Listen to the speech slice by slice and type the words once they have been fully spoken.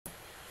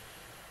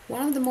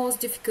One of the most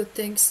difficult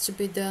things to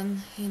be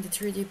done in the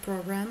 3D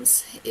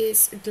programs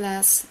is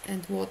glass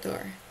and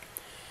water.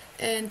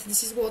 And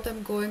this is what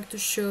I'm going to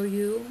show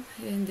you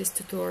in this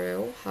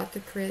tutorial, how to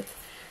create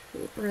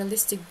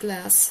realistic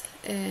glass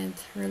and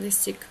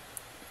realistic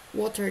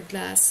water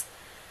glass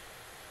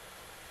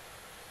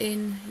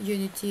in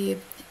UNITY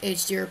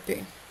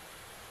HDRP.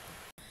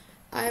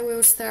 I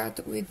will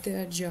start with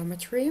the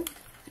geometry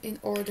in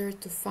order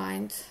to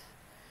find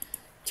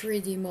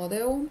 3D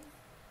model.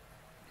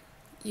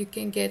 You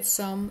can get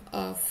some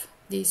of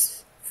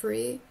these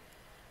free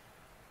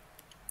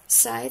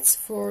sites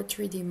for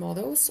 3D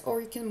models,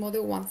 or you can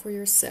model one for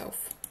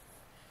yourself.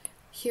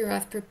 Here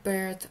I've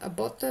prepared a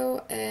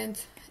bottle and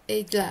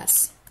a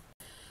glass.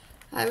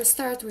 I will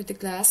start with the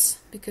glass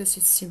because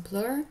it's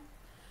simpler.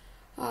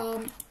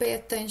 Pay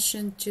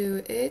attention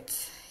to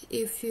it.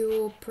 If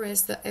you press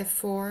the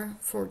F4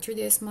 for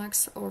 3ds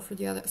Max or for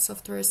the other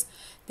softwares,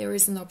 there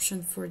is an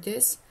option for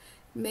this.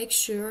 Make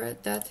sure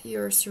that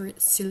your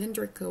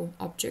cylindrical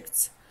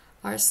objects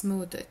are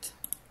smoothed.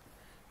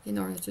 In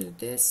order to do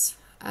this,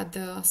 add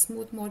the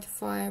smooth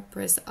modifier,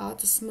 press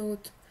auto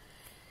smooth,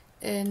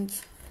 and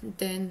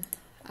then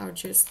I'll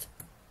just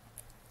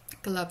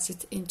collapse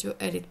it into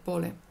edit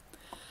poly.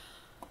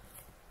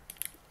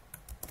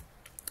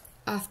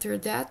 After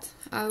that,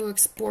 I will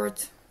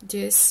export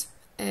this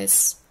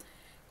as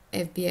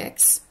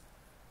FBX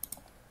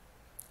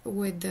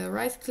with the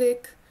right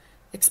click,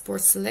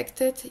 export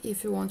selected.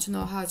 If you want to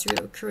know how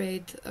to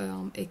create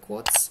a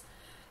quads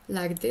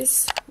like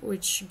this,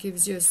 which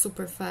gives you a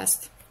super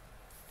fast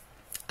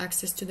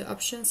access to the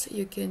options,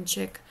 you can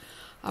check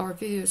our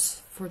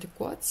videos for the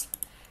quads,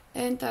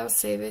 and I'll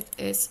save it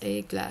as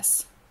a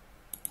glass.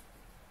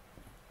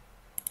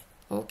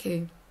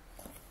 Okay.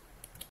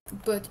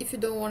 But if you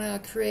don't want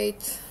to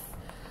create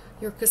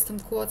your custom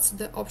quads,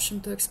 the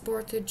option to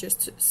export it,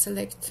 just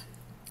select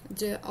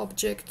the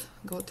object,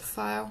 go to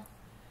File,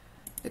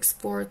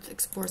 Export,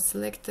 Export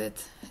Selected,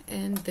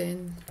 and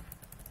then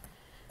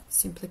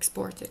simply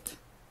export it.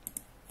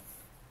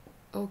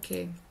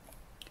 Okay.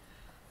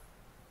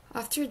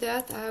 After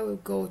that, I will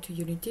go to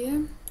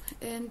Unity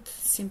and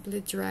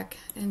simply drag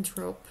and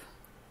drop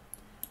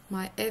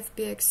my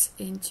FBX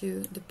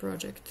into the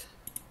project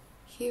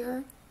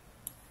here,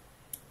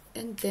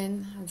 and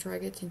then I'll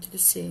drag it into the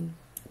scene.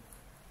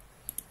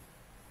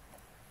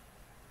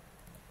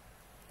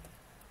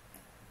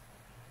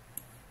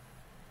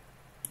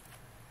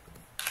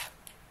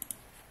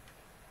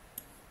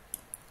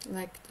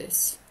 Like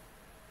this.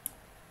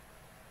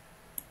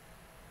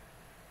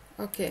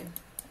 Okay.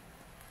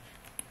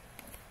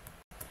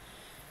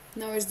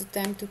 Now is the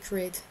time to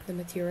create the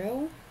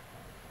material.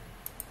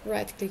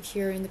 Right click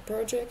here in the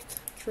project,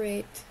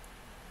 create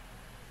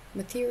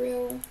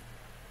material.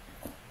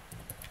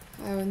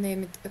 I will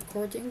name it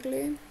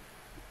accordingly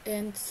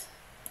and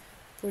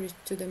put it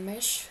to the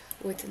mesh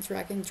with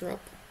drag and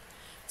drop,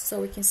 so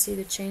we can see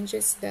the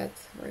changes that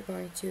we're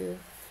going to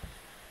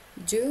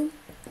do.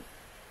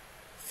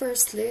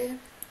 Firstly,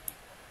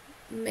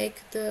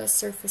 make the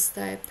surface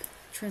type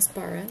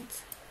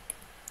transparent.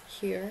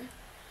 Here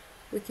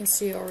we can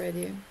see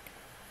already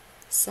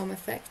some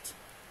effect.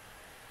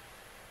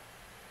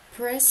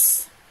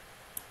 Press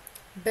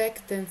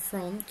back then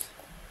front.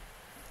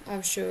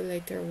 I'll show you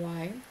later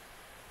why.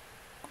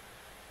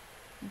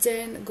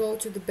 Then go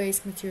to the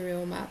base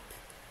material map,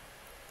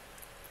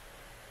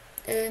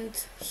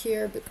 and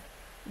here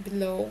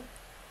below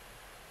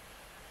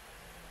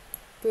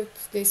put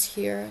this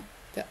here,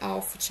 the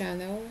alpha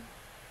channel,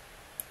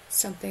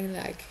 something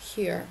like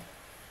here,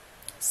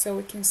 so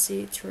we can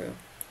see it through.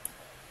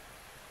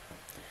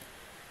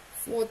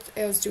 What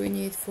else do we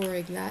need for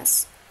a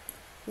glass?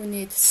 We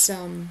need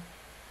some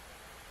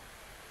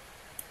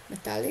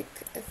metallic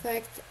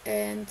effect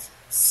and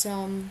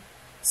some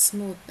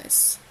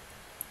smoothness,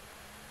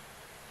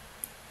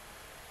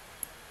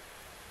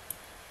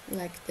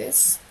 like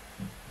this.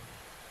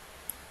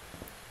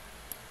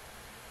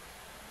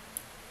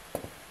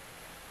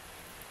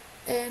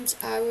 And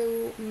I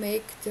will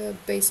make the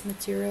base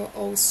material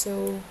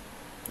also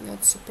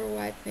not super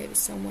white, maybe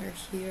somewhere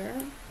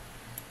here,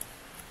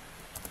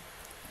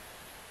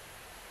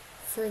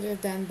 further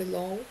down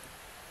below.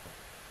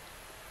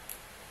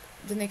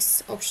 The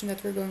next option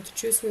that we're going to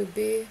choose will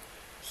be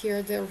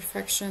here, the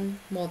refraction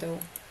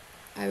model.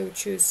 I will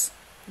choose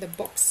the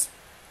box.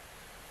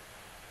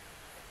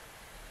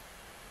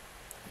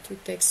 It will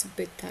take a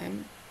bit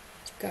time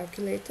to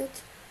calculate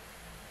it.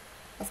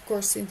 Of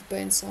course, it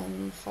depends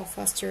on how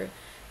fast your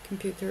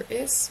computer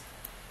is.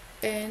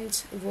 And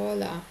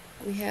voila,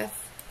 we have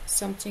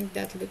something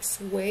that looks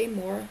way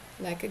more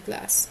like a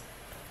glass.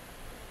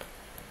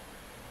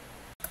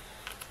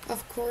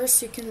 Of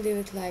course, you can leave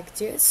it like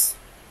this,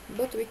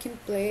 but we can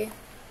play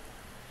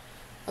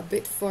a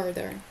bit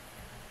further.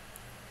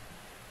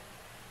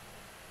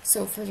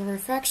 So for the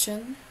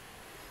refraction,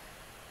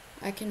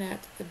 I can add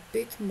a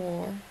bit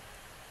more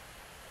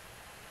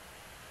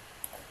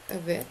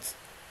of it.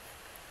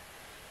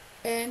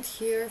 And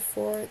here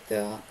for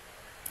the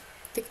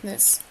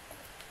thickness,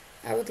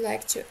 I would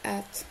like to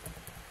add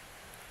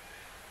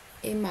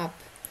a map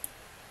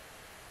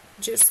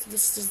just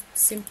this is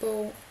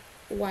simple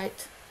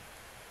white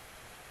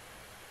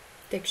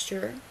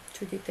texture,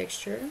 2D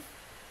texture,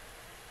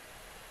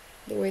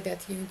 the way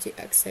that Unity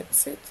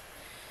accepts it.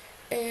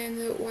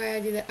 And why I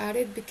did add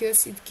it,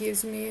 because it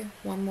gives me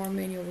one more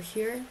menu over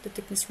here, the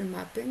thickness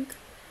remapping,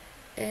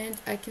 and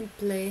I can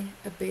play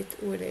a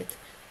bit with it.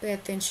 Pay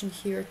attention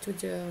here to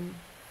the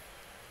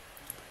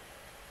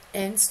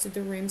ends, to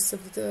the rims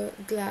of the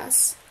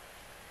glass.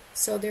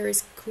 So there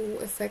is cool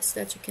effects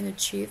that you can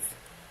achieve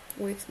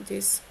with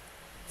this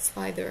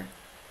slider.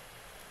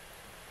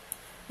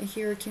 And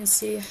here you can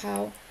see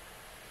how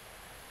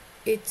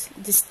it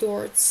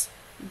distorts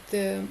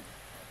the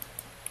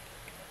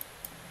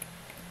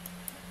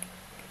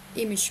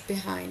image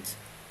behind.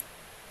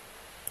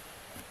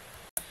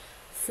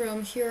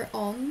 From here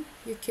on,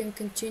 you can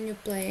continue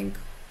playing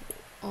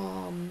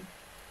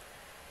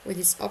with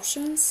these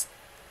options.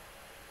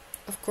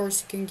 Of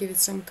course, you can give it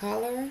some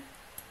color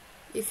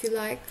if you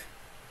like,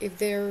 if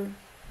there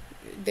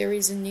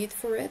is a need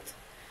for it.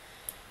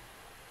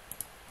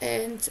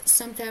 And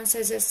sometimes,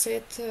 as I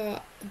said,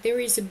 there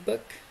is a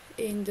bug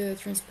in the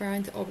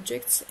transparent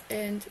objects,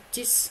 and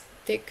this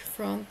thick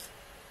front,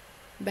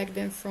 back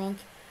then front,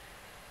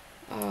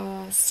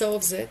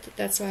 solves it.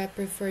 That's why I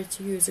prefer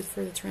to use it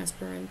for the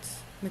transparent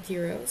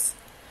materials.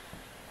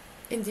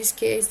 In this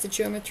case, the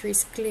geometry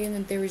is clean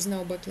and there is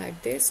no bug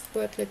like this,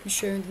 but let me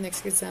show you in the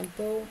next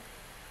example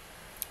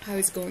how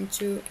it's going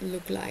to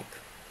look like.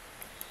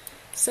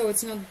 So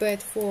it's not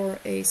bad for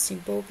a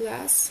simple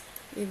glass,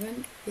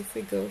 even if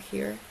we go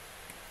here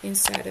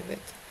inside of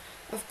it.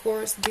 Of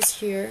course, this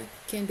here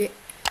can be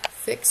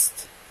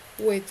fixed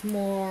with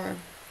more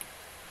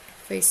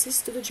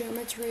faces to the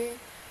geometry,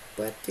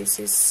 but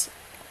this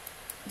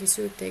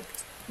will take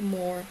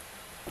more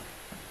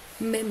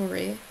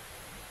memory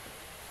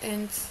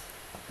and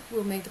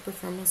will make the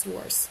performance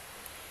worse.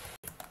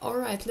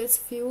 Alright, let's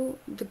fill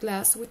the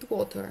glass with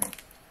water.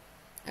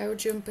 I will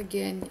jump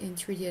again in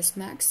 3ds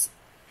Max,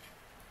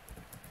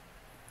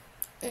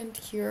 and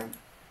here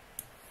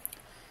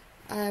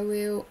I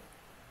will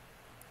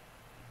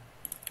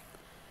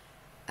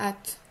add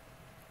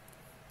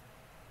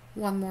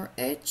one more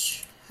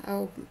edge.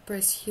 I'll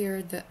press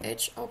here the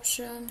edge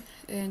option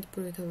and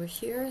put it over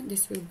here.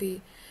 This will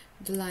be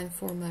the line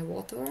for my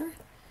water.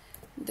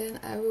 Then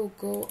I will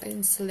go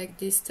and select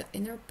this, the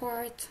inner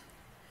part,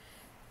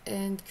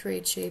 and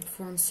create shape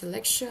form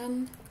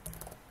selection,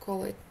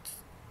 call it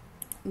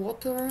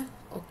water,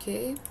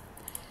 okay,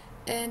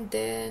 and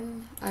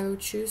then I will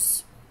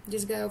choose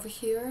this guy over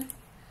here,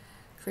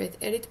 create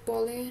edit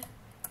poly,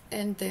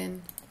 and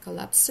then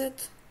collapse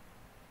it,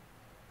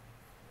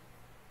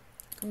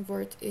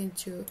 convert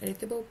into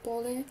editable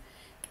poly,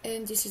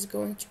 and this is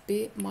going to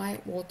be my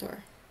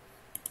water.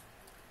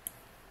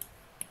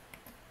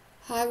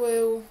 I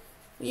will,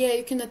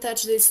 you can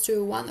attach this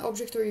to one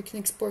object or you can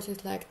export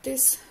it like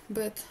this,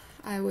 but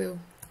I will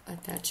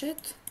attach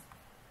it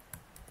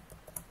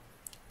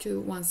to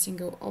one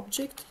single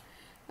object.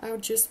 I'll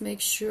just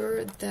make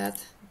sure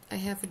that I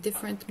have a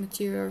different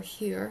material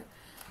here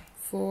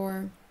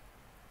for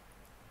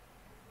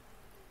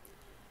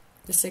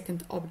the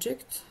second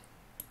object.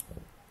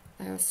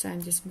 I'll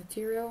assign this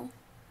material.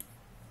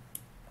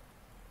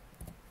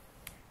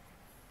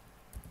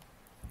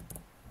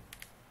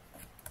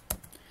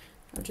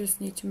 I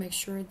just need to make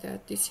sure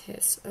that this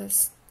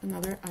has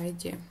another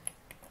ID,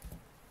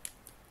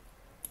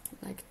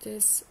 like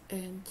this,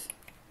 and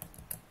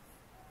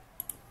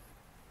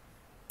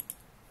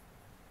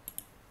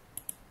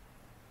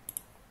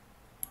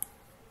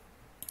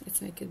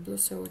let's make it blue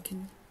so we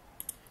can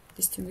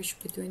distinguish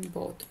between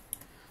both.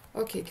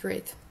 Okay,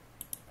 great.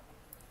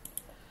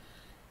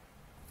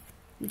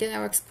 Then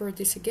I'll export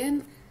this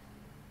again.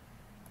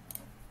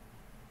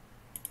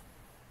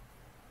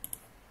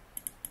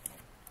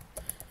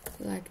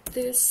 Like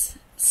this.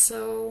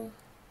 So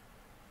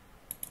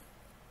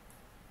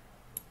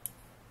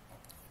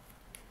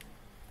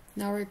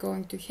now we're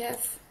going to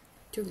have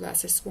two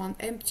glasses, one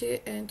empty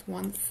and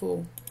one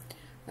full.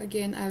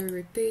 Again, I will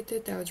repeat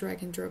it. I will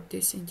drag and drop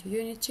this into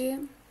Unity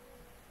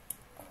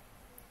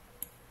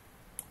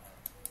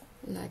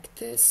like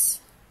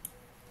this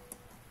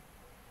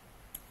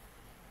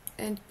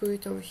and put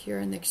it over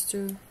here next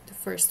to the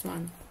first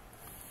one.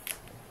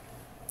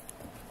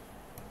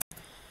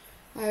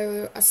 I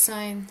will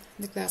assign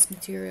the glass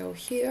material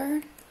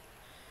here,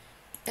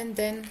 and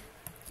then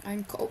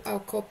I'll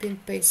copy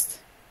and paste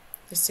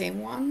the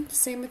same one,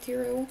 same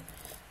material.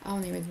 I'll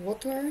name it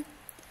water,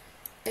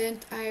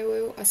 and I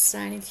will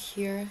assign it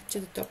here to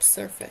the top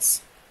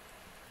surface.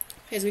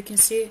 As we can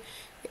see,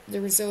 the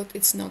result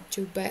is not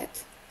too bad.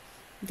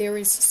 There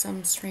is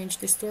some strange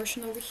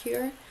distortion over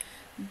here,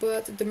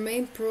 but the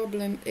main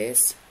problem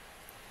is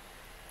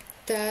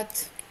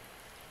that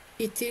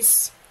it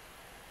is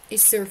a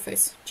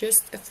surface,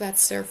 just a flat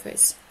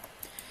surface.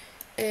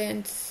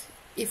 And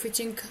if we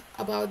think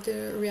about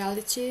the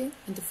reality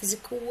and the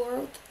physical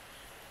world,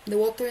 the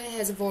water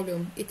has a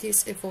volume, it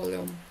is a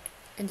volume.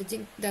 And the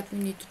thing that we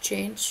need to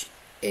change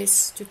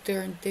is to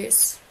turn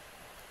this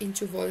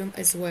into volume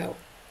as well.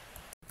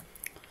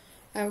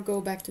 I'll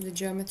go back to the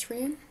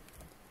geometry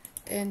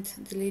and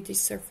delete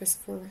this surface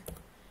for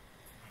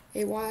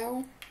a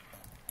while.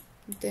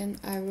 Then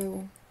I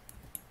will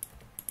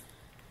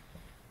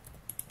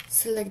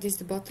select this,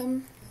 the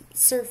bottom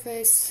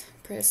surface,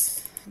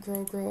 press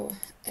grow,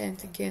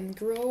 and again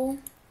grow,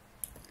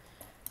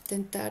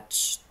 then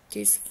touch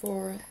this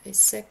for a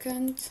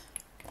second,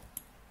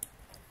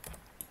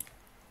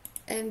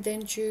 and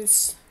then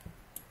choose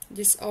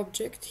this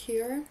object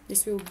here.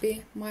 This will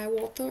be my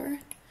water.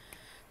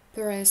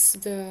 Press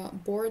the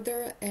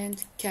border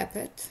and cap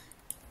it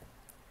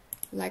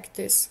like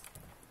this.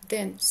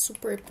 Then,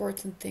 super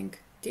important thing,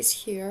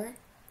 this here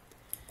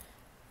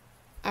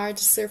are the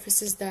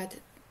surfaces that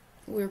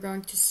we're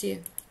going to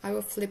see. I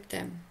will flip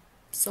them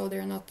so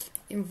they're not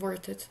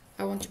inverted.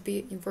 I want to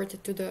be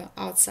inverted to the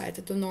outside,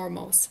 to the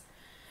normals.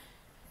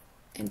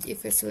 And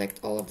if I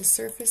select all of the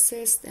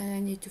surfaces, then I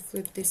need to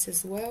flip this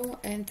as well,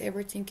 and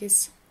everything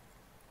is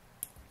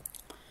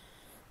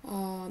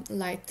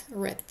light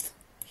red.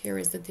 Here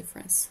is the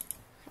difference.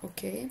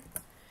 Okay.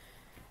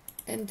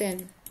 And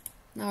then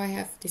now I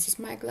have, this is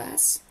my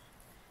glass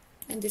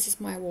and this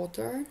is my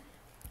water.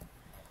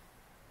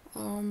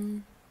 I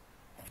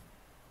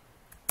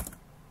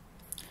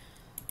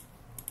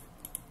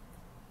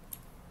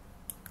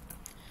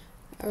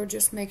will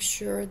just make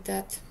sure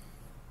that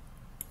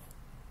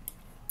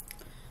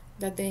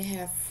they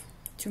have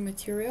two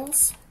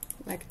materials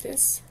like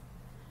this,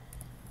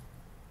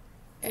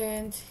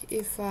 and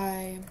if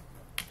I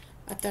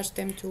attach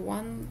them to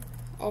one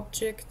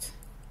object,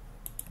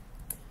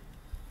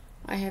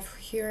 I have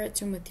here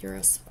two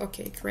materials.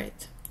 Okay,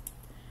 great.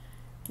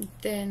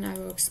 Then I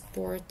will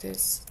export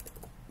this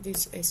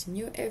as a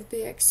new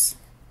FBX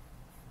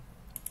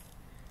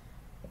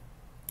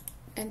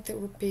and to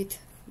repeat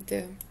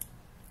the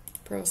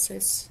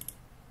process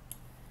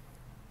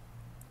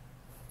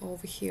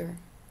over here.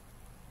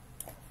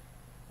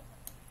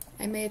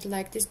 I made it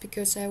like this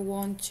because I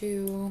want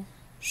to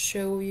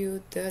show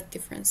you the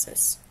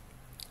differences.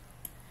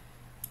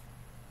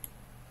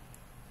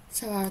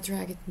 So I'll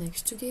drag it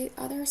next to the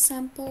other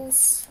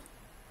samples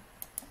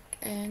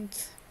and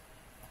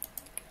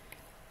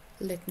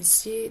let me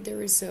see the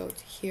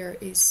result. Here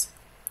is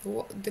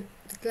the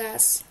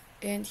glass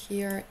and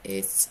here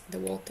is the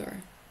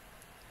water.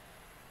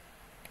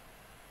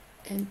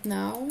 And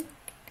now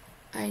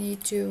I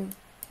need to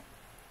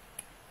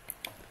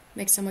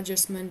make some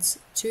adjustments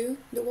to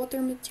the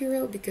water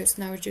material because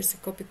now it's just a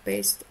copy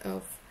paste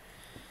of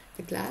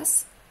the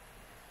glass.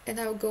 And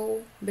I'll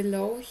go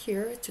below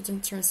here to the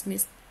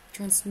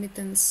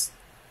transmittance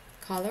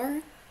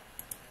color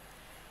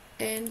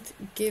and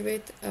give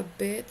it a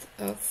bit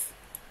of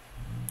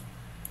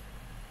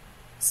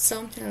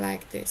something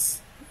like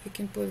this. You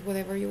can put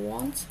whatever you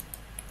want,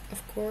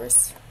 of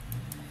course.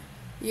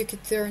 You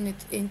could turn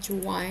it into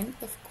wine,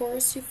 of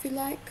course, if you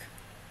like.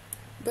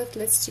 But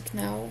let's stick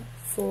now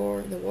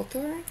for the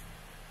water.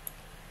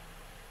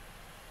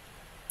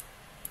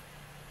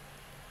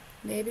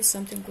 Maybe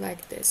something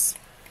like this.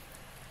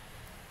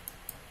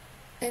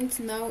 And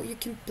now you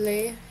can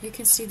play, you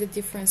can see the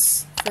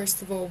difference,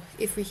 first of all,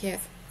 if we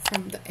have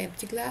from the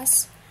empty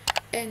glass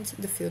and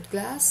the filled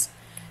glass.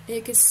 And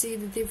you can see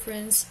the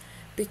difference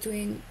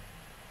between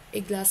a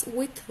glass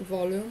with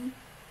volume,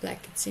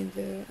 like it's in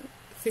the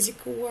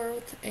physical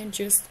world, and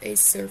just a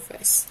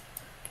surface.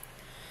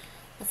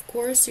 Of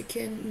course, you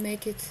can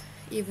make it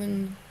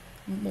even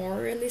more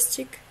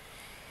realistic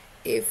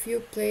if you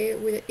play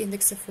with the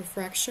index of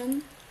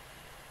refraction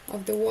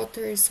of the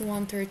water is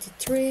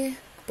 133,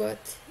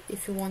 but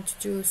if you want to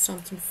do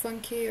something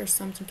funky or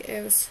something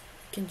else,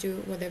 you can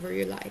do whatever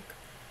you like.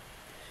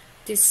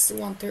 This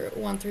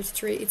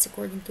 133, it's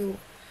according to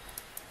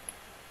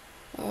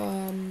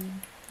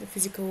the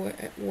physical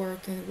world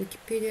and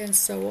Wikipedia and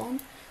so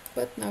on,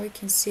 but now you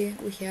can see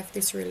we have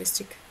these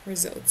realistic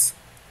results.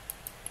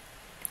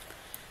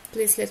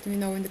 Please let me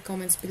know in the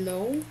comments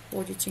below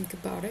what you think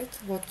about it,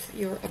 what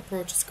your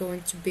approach is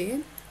going to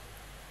be.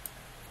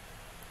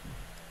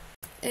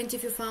 And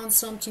if you found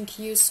something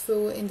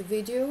useful in the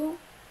video,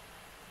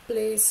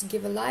 please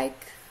give a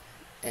like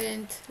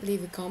and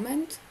leave a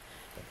comment.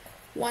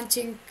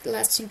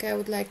 Last thing I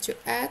would like to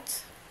add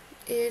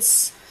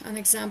is an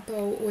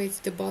example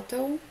with the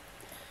bottle.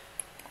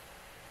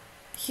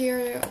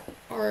 Here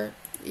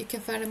you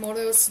can find the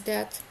models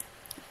that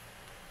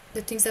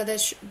the things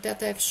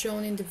that I've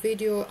shown in the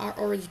video are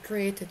already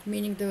created,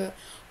 meaning the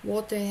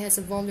water has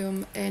a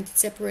volume and it's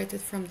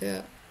separated from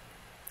the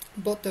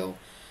bottle.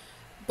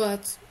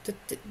 But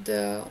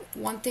the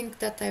one thing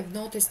that I've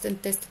noticed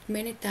and tested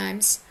many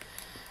times,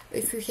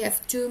 if you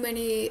have too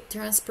many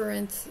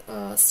transparent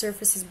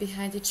surfaces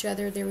behind each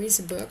other, there is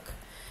a bug.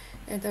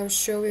 And I'll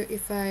show you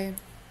if I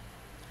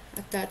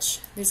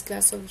attach this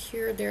glass over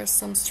here, there are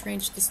some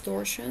strange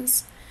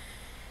distortions.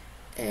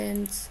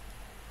 And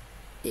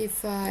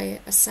if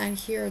I assign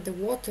here the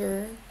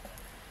water,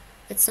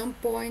 at some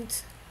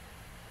point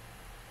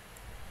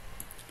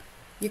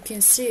you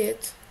can see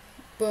it,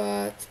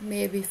 but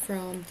maybe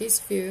from this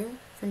view,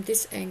 from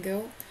this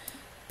angle,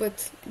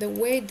 but the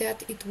way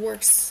that it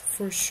works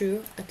for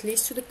sure, at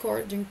least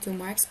according to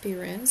my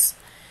experience,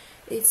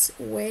 it's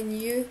when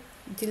you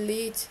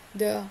delete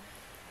the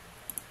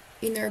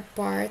inner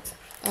part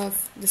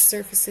of the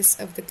surfaces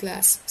of the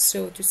glass,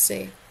 so to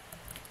say,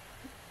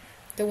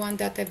 the one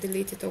that I've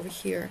deleted over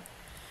here,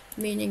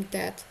 meaning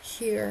that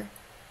here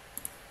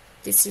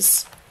this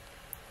is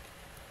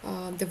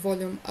the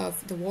volume of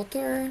the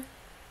water,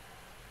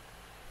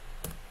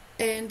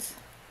 and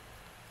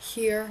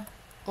here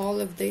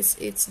all of this,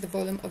 it's the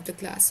volume of the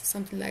glass,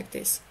 something like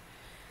this.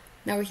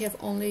 Now we have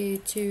only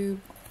two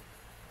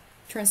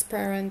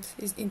transparent,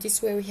 in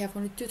this way we have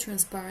only two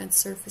transparent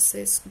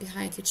surfaces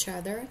behind each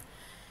other,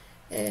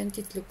 and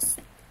it looks,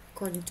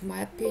 according to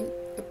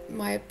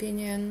my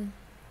opinion,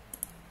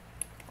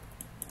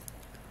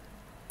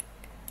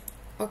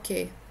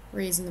 okay,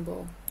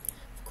 reasonable.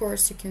 Of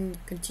course, you can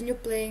continue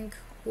playing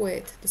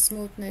with the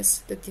smoothness,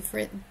 the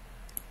different,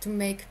 to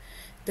make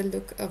the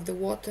look of the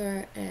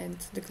water and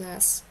the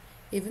glass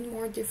even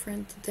more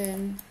different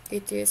than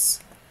it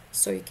is,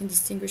 so you can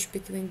distinguish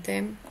between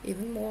them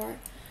even more,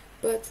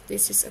 but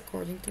this is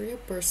according to your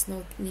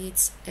personal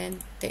needs and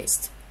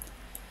taste.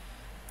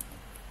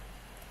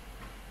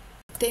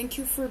 Thank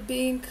you for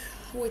being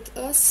with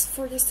us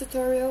for this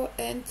tutorial,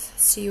 and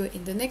see you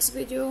in the next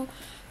video.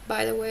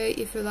 By the way,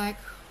 if you like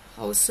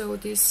also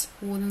these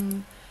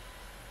wooden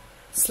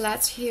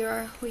slats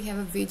here, we have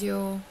a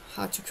video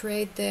how to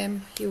create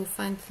them. You will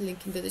find the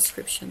link in the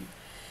description.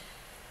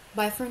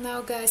 Bye for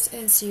now, guys,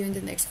 and see you in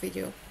the next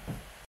video.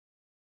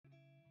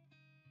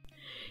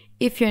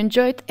 If you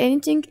enjoyed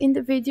anything in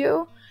the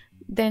video,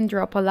 then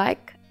drop a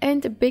like,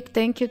 and a big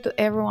thank you to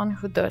everyone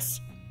who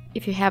does.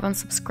 If you haven't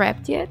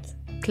subscribed yet,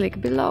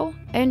 click below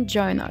and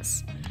join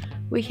us.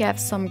 We have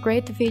some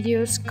great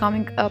videos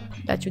coming up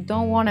that you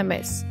don't want to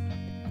miss.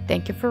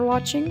 Thank you for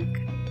watching,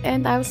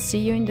 and I'll see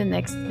you in the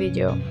next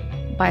video.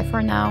 Bye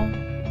for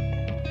now.